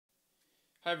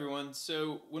Hi everyone.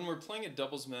 So when we're playing a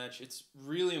doubles match, it's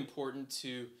really important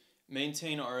to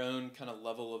maintain our own kind of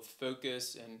level of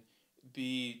focus and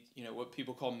be, what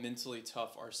people call mentally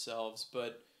tough ourselves.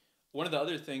 But one of the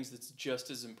other things that's just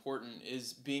as important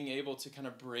is being able to kind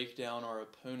of break down our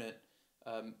opponent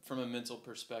from a mental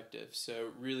perspective. So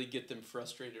really get them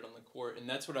frustrated on the court, and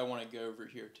that's what I want to go over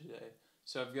here today.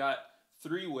 So I've got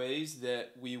three ways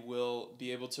that we will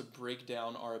be able to break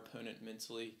down our opponent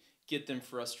mentally, get them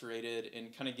frustrated,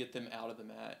 and kind of get them out of the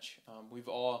match. We've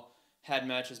all had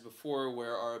matches before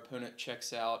where our opponent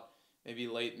checks out maybe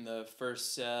late in the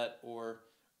first set or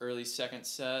early second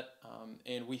set,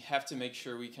 and we have to make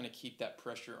sure we kind of keep that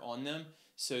pressure on them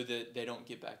so that they don't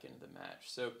get back into the match.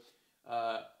 So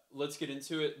let's get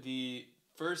into it. The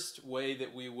first way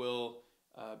that we will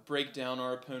break down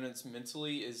our opponents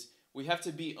mentally is we have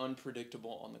to be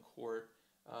unpredictable on the court.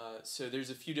 So there's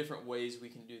a few different ways we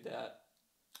can do that.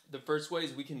 The first way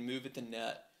is we can move at the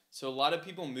net. So a lot of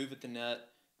people move at the net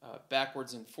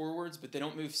backwards and forwards, but they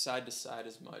don't move side to side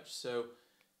as much. So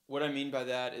what I mean by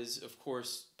that is, of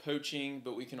course, poaching,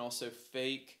 but we can also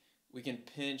fake. We can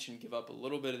pinch and give up a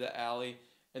little bit of the alley,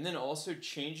 and then also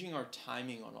changing our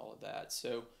timing on all of that.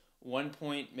 So one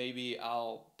point, maybe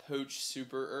I'll poach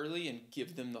super early and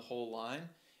give them the whole line.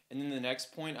 And then the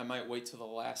next point, I might wait till the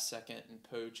last second and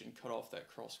poach and cut off that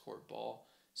cross-court ball.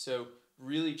 So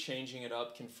really changing it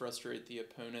up can frustrate the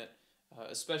opponent,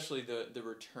 especially the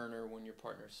returner when your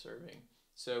partner's serving.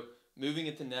 So moving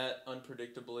at the net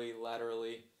unpredictably,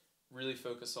 laterally, really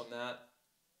focus on that.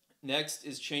 Next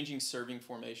is changing serving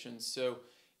formations. So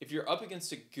if you're up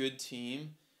against a good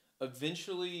team,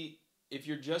 eventually, if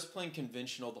you're just playing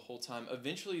conventional the whole time,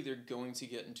 eventually they're going to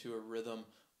get into a rhythm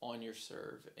on your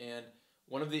serve. And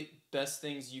one of the best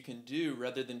things you can do,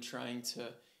 rather than trying to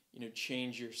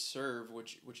change your serve,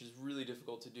 which is really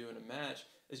difficult to do in a match,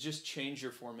 is just change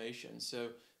your formation. So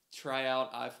try out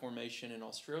I formation and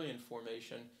Australian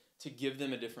formation to give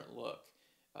them a different look.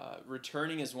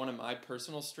 Returning is one of my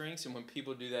personal strengths, and when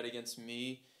people do that against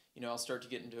me, I'll start to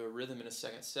get into a rhythm in a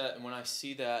second set, and when I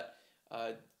see that,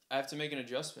 I have to make an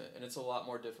adjustment, and it's a lot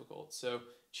more difficult. So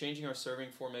changing our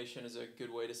serving formation is a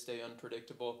good way to stay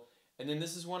unpredictable. And then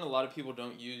this is one a lot of people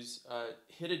don't use,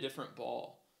 hit a different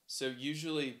ball. So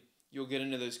usually you'll get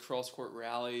into those cross-court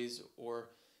rallies or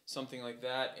something like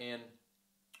that, and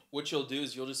what you'll do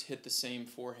is you'll just hit the same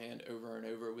forehand over and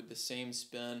over with the same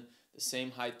spin, the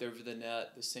same height over the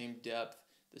net, the same depth,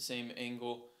 the same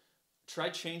angle. Try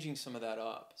changing some of that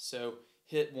up. So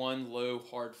hit one low,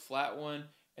 hard, flat one,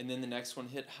 and then the next one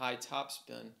hit high top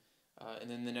spin,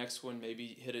 and then the next one maybe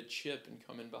hit a chip and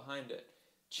come in behind it.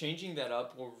 Changing that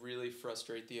up will really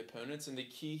frustrate the opponents, and the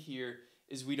key here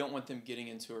is we don't want them getting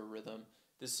into a rhythm.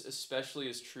 This especially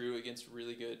is true against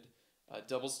really good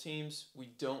doubles teams. We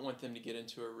don't want them to get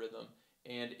into a rhythm.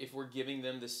 And if we're giving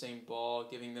them the same ball,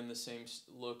 giving them the same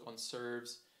look on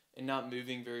serves, and not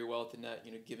moving very well at the net,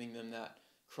 giving them that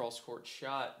cross-court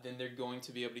shot, then they're going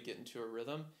to be able to get into a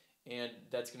rhythm, and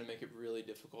that's going to make it really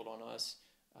difficult on us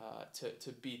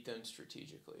to beat them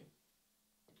strategically.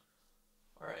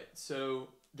 All right, so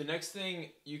the next thing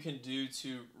you can do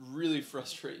to really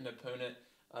frustrate an opponent,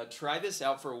 try this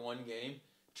out for one game.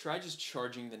 Try just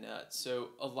charging the net. So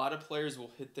a lot of players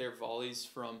will hit their volleys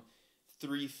from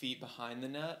 3 feet behind the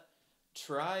net.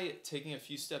 Try taking a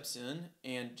few steps in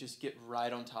and just get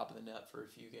right on top of the net for a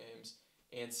few games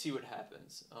and see what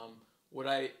happens. What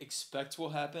I expect will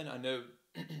happen, I know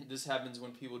this happens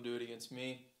when people do it against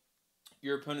me,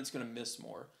 your opponent's going to miss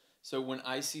more. So when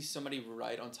I see somebody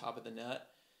right on top of the net,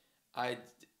 I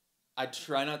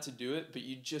try not to do it, but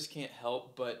you just can't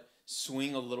help but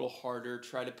swing a little harder,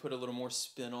 try to put a little more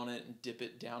spin on it and dip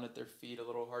it down at their feet a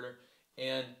little harder,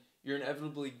 and you're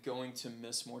inevitably going to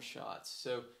miss more shots.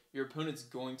 So your opponent's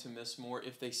going to miss more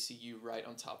if they see you right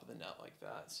on top of the net like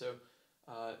that. So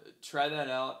try that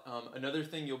out. Another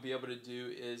thing you'll be able to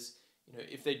do is,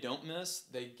 if they don't miss,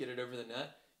 they get it over the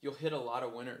net, you'll hit a lot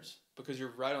of winners because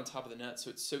you're right on top of the net, so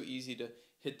it's so easy to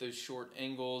hit those short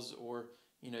angles or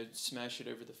smash it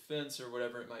over the fence or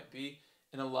whatever it might be.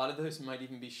 And a lot of those might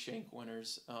even be shank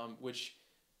winners, which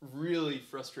really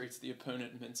frustrates the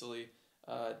opponent mentally.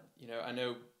 I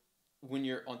know when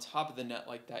you're on top of the net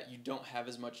like that, you don't have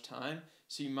as much time,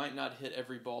 so you might not hit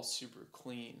every ball super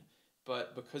clean.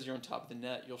 But because you're on top of the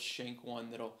net, you'll shank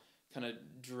one that'll kind of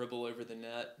dribble over the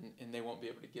net, and they won't be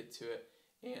able to get to it.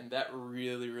 And that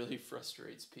really, really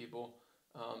frustrates people.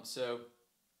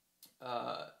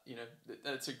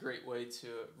 That's a great way to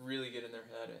really get in their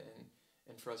head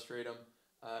and frustrate them.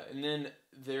 And then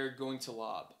they're going to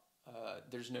lob.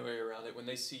 There's no way around it. When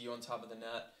they see you on top of the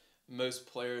net, most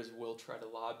players will try to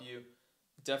lob you.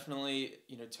 definitely,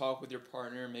 talk with your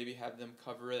partner, maybe have them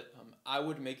cover it. I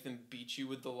would make them beat you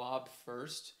with the lob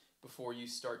first before you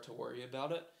start to worry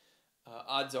about it.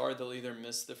 Odds are they'll either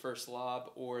miss the first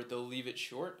lob or they'll leave it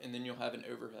short, and then you'll have an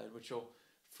overhead, which will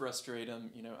frustrate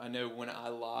them. I know when I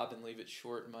lob and leave it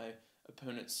short, and my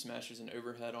opponent smashes an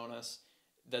overhead on us.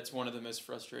 That's one of the most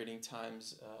frustrating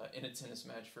times in a tennis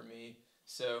match for me.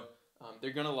 So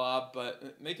they're gonna lob,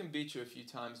 but make them beat you a few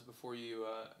times before you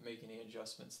make any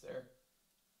adjustments there.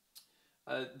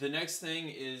 The next thing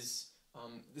is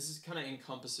this is kind of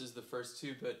encompasses the first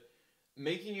two, but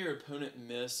making your opponent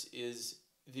miss is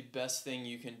the best thing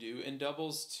you can do in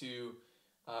doubles to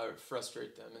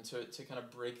frustrate them and to kind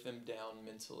of break them down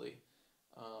mentally.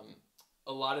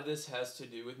 A lot of this has to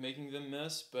do with making them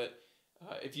miss, but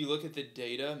if you look at the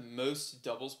data, most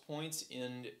doubles points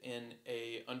end in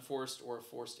a unforced or a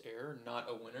forced error, not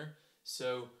a winner.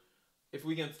 So if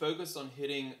we can focus on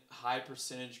hitting high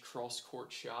percentage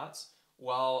cross-court shots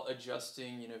while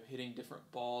adjusting, hitting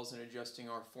different balls and adjusting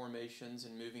our formations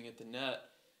and moving at the net,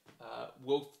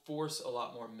 we'll force a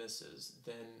lot more misses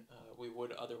than we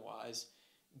would otherwise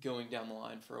going down the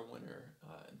line for a winner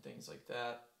and things like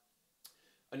that.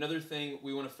 Another thing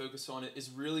we want to focus on is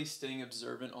really staying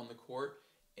observant on the court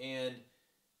and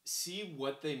see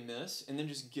what they miss and then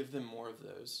just give them more of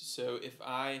those. So if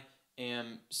I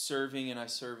am serving and I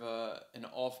serve an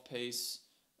off-pace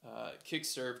kick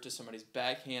serve to somebody's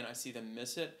backhand, I see them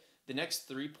miss it, the next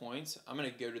 3 points, I'm going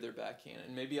to go to their backhand,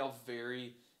 and maybe I'll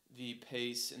vary the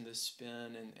pace and the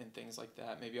spin and things like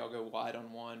that. Maybe I'll go wide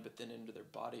on one, but then into their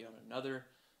body on another.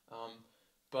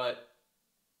 But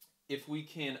if we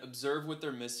can observe what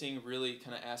they're missing, really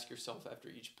kind of ask yourself after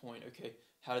each point, okay,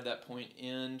 how did that point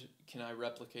end? Can I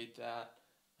replicate that?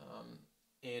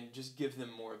 And just give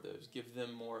them more of those. Give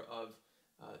them more of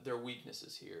their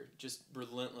weaknesses here. Just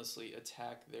relentlessly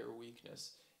attack their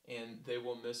weakness, and they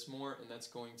will miss more, and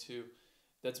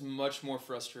that's much more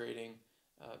frustrating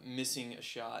missing a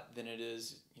shot than it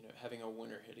is having a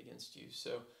winner hit against you.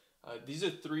 So these are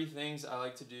 3 things I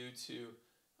like to do to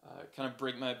kind of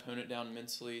break my opponent down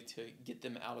mentally, to get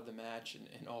them out of the match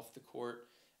and off the court.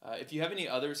 If you have any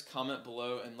others, comment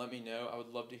below and let me know. I would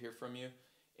love to hear from you,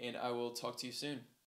 and I will talk to you soon.